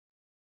just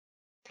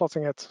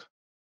plotting it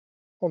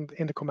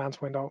in the command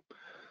window.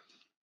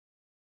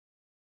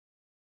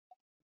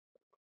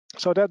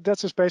 So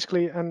that is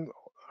basically, and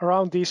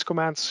around these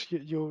commands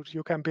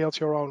you can build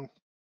your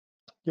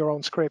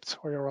own script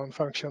or your own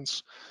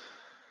functions.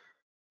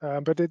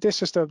 But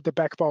this is the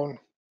backbone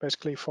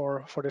basically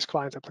for this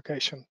client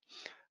application.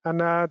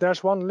 And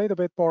there's one little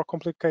bit more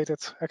complicated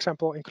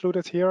example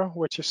included here,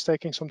 which is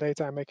taking some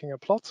data and making a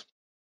plot.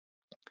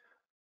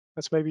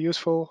 That's maybe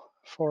useful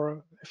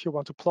for if you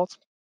want to plot,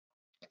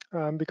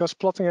 because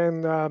plotting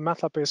in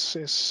Matlab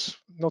is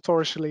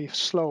notoriously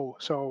slow.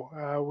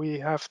 So we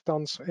have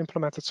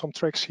implemented some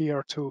tricks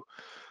here to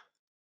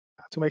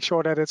make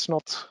sure that it's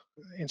not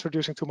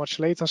introducing too much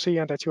latency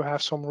and that you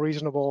have some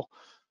reasonable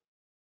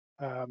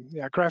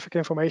graphic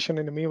information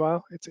in the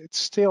meanwhile. It's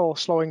still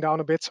slowing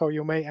down a bit, so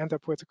you may end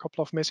up with a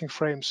couple of missing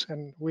frames,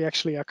 and we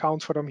actually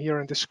account for them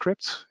here in the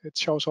script. It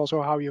shows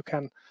also how you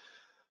can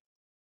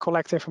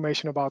collect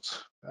information about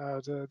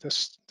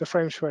the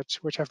frames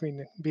which have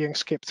been being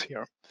skipped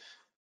here.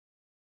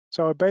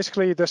 So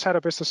basically the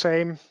setup is the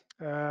same.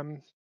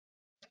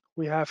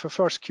 We have a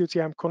first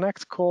QTM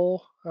Connect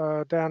call,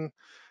 then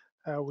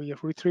we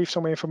retrieve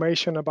some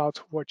information about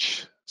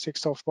which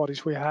 6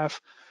 bodies we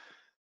have.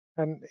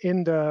 And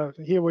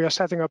here we are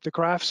setting up the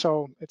graph,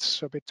 so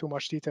it's a bit too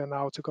much detail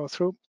now to go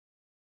through.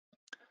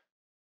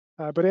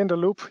 But in the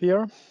loop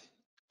here,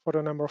 for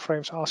the number of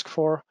frames asked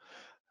for,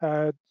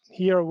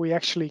 here we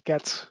actually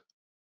get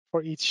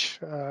for each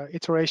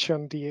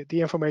iteration the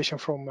information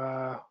from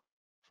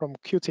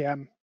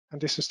QTM,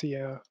 and this is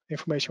the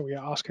information we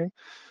are asking.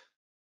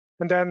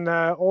 And then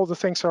all the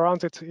things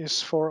around it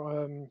is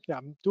for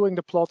doing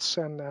the plots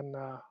and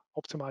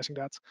optimizing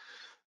that.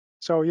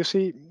 So you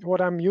see what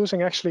I'm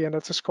using actually, and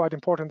that is quite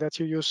important that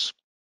you use,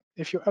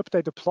 if you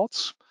update the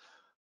plots,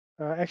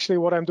 actually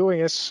what I'm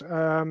doing is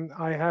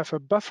I have a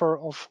buffer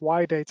of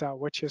Y data,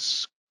 which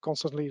is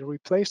constantly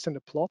replaced in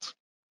the plot.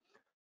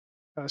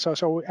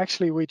 So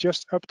actually we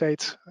just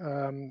update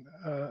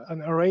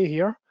an array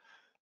here,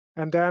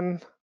 and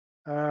then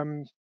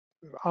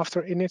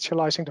after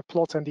initializing the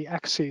plot and the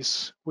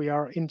axes, we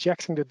are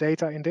injecting the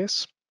data in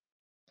this.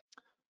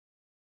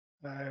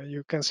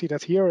 You can see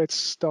that here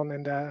it's done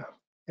in the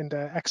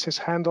axis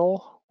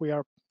handle. We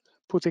are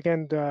putting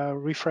in the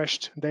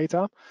refreshed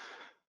data.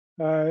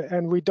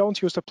 And we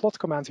don't use the plot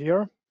command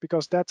here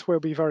because that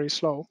will be very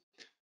slow.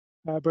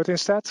 But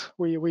instead,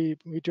 we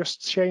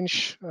just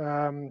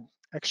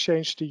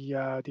exchange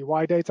the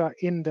Y data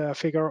in the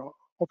figure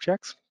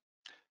object.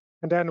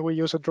 And then we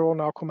use a draw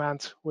now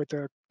command with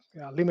the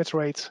limit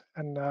rate,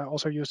 and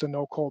also use the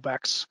no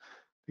callbacks.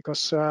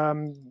 Because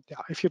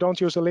if you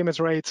don't use the limit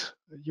rate,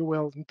 you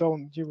will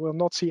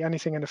not see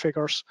anything in the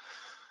figures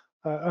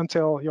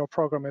until your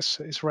program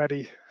is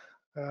ready.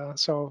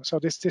 So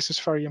this is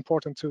very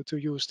important to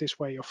use this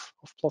way of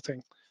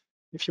plotting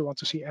if you want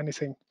to see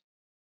anything.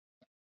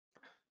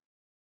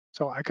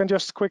 So I can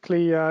just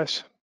quickly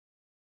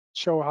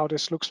show how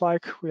this looks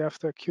like. We have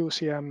the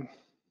QTM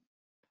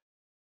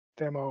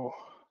demo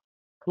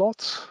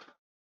plot,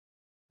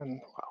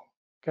 and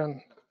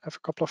can have a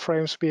couple of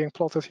frames being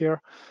plotted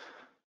here.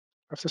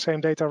 I have the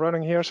same data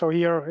running here. So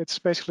here it's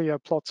basically a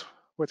plot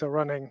with a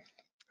running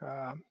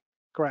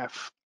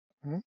graph.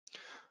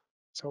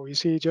 So you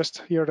see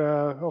just here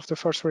of the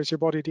first rigid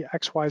body, the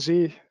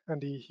XYZ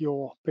and the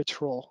yaw pitch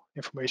roll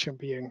information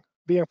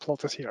being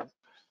plotted here.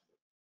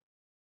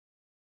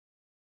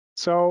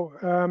 So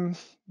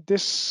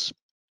this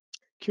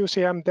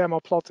QTM demo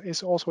plot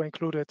is also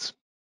included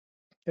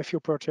if you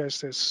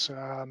purchase this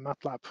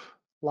Matlab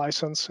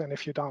license and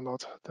if you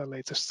download the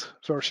latest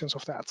versions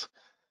of that.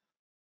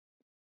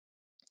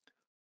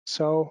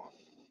 So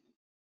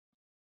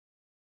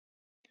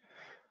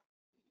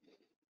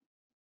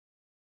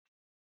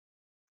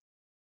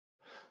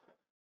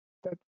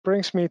that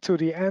brings me to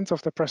the end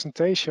of the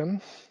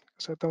presentation,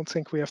 because I don't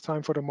think we have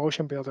time for the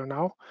MotionBuilder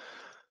now.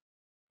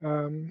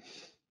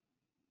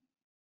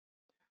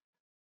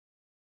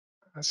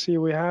 I see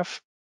we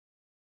have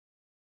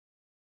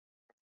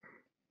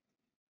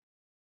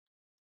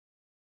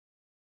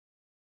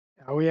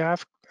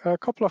a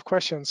couple of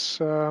questions.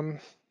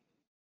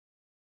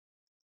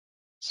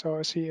 So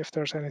I see if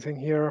there's anything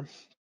here.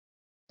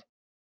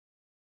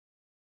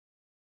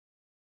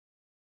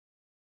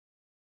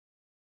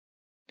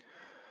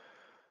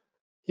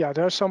 Yeah,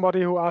 there's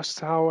somebody who asked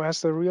how has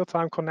the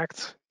real-time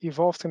Connect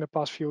evolved in the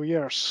past few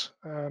years.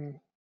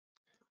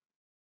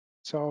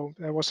 So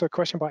there was a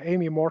question by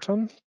Amy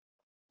Morton.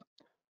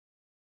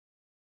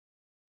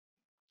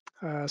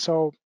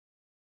 So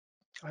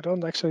I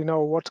don't actually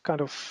know what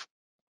kind of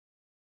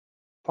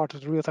part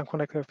of the real-time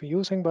Connect I've been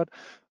using, but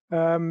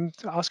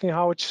asking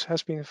how it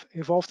has been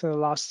evolved in the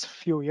last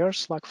few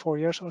years, like 4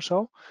 years or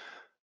so.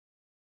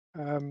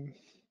 And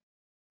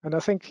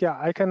I think, yeah,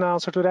 I can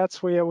answer to that.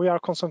 We are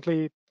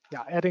constantly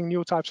adding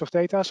new types of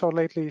data. So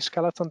lately,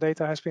 skeleton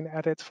data has been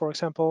added, for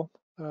example.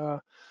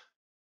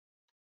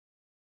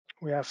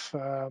 We have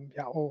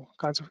all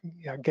kinds of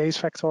gaze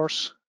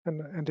factors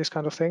and this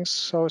kind of things.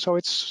 So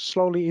it's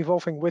slowly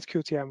evolving with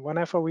QTM.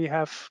 Whenever we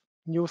have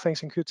new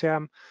things in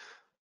QTM,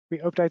 we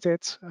update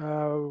it.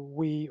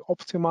 We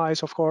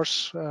optimize, of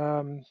course.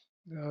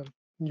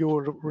 New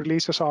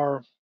releases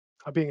are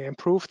being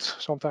improved.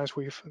 Sometimes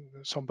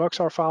some bugs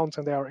are found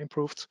and they are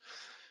improved.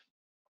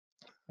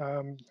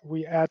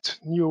 We add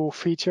new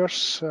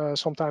features.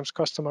 Sometimes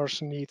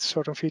customers need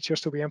certain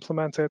features to be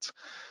implemented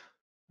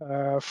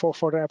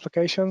for their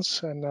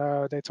applications, and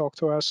they talk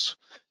to us.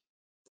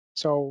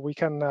 So we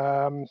can,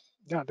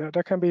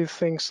 there can be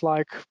things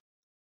like,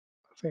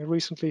 I think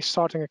recently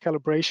starting a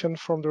calibration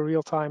from the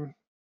real time.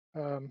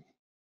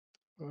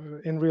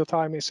 In real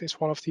time is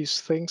one of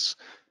these things.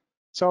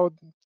 So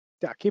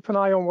yeah, keep an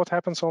eye on what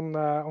happens on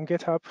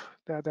GitHub.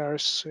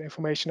 There's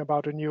information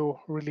about the new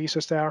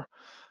releases there.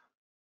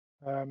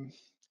 The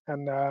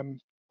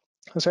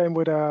same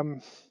with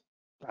the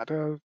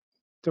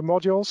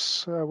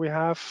modules we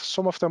have.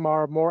 Some of them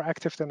are more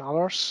active than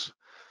others.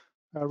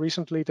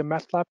 Recently, the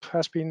Matlab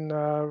has been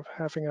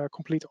having a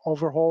complete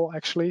overhaul,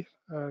 actually.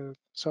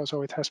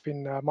 So it has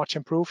been much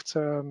improved.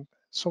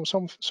 Some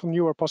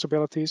newer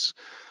possibilities.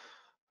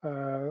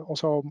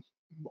 Also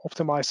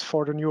optimized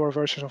for the newer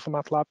versions of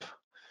Matlab.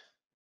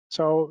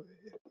 So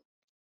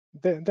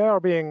they are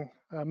being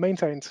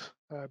maintained,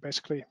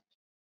 basically.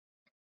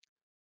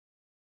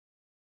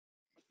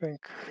 I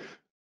think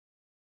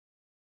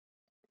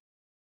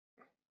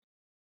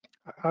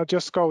I'll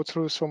just go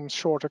through some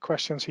shorter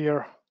questions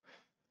here.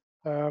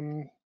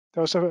 There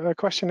was a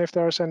question if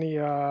there's any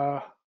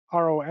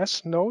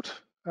ROS node.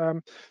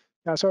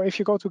 So if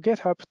you go to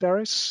GitHub,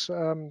 there's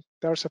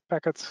a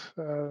packet,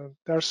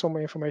 there's some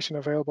information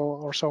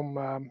available, or some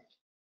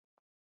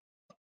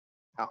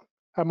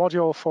a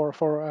module for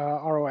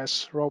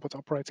ROS, Robot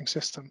Operating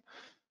System.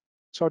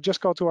 So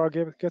just go to our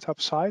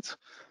GitHub site.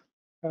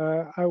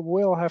 I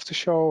will have to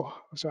show,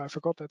 so I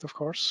forgot that, of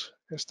course,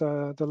 is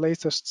the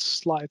latest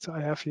slide I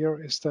have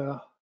here is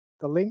the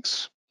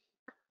links.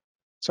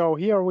 So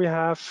here we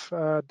have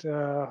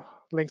the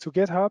link to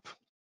GitHub.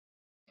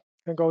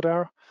 You can go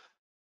there.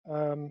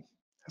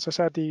 As I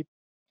said, the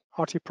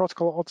RT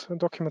protocol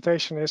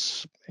documentation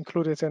is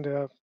included in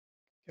the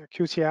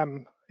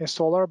QTM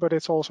installer, but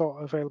it's also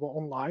available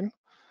online.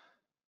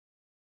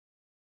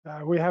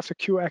 We have the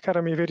Q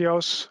Academy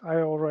videos I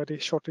already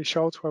shortly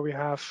showed, where we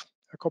have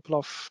a couple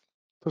of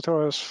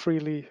tutorials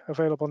freely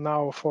available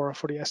now for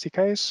the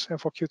SDKs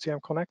and for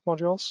QTM Connect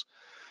modules.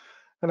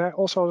 And I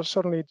also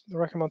certainly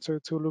recommend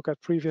to look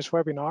at previous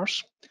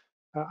webinars.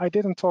 I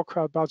didn't talk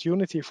about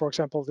Unity, for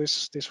example,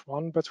 this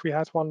one, but we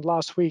had one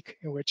last week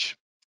in which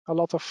a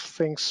lot of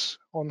things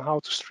on how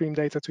to stream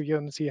data to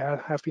Unity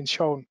have been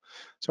shown.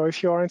 So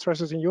if you are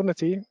interested in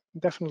Unity,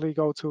 definitely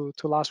go to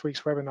last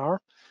week's webinar.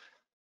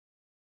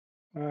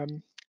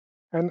 And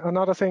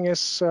another thing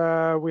is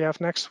we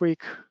have next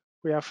week,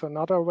 we have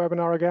another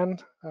webinar again,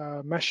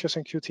 meshes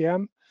in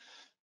QTM.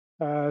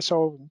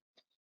 So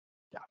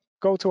yeah,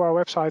 go to our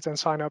website and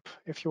sign up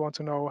if you want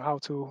to know how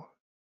to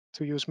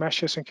use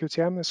meshes in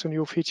QTM. It's a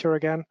new feature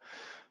again,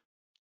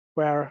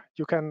 where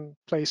you can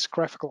place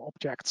graphical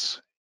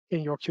objects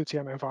in your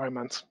QTM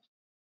environment.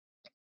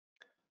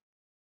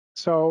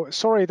 So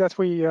sorry that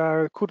we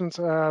couldn't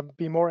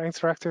be more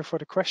interactive for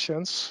the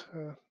questions.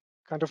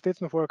 Kind of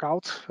didn't work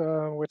out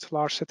with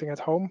Lars sitting at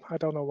home. I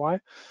don't know why,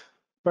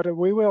 but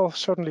we will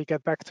certainly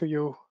get back to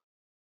you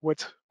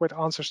with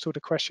answers to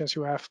the questions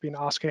you have been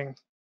asking.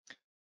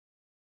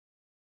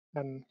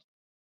 And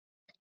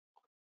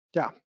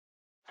yeah,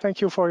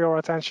 thank you for your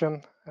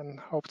attention and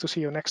hope to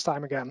see you next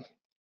time again.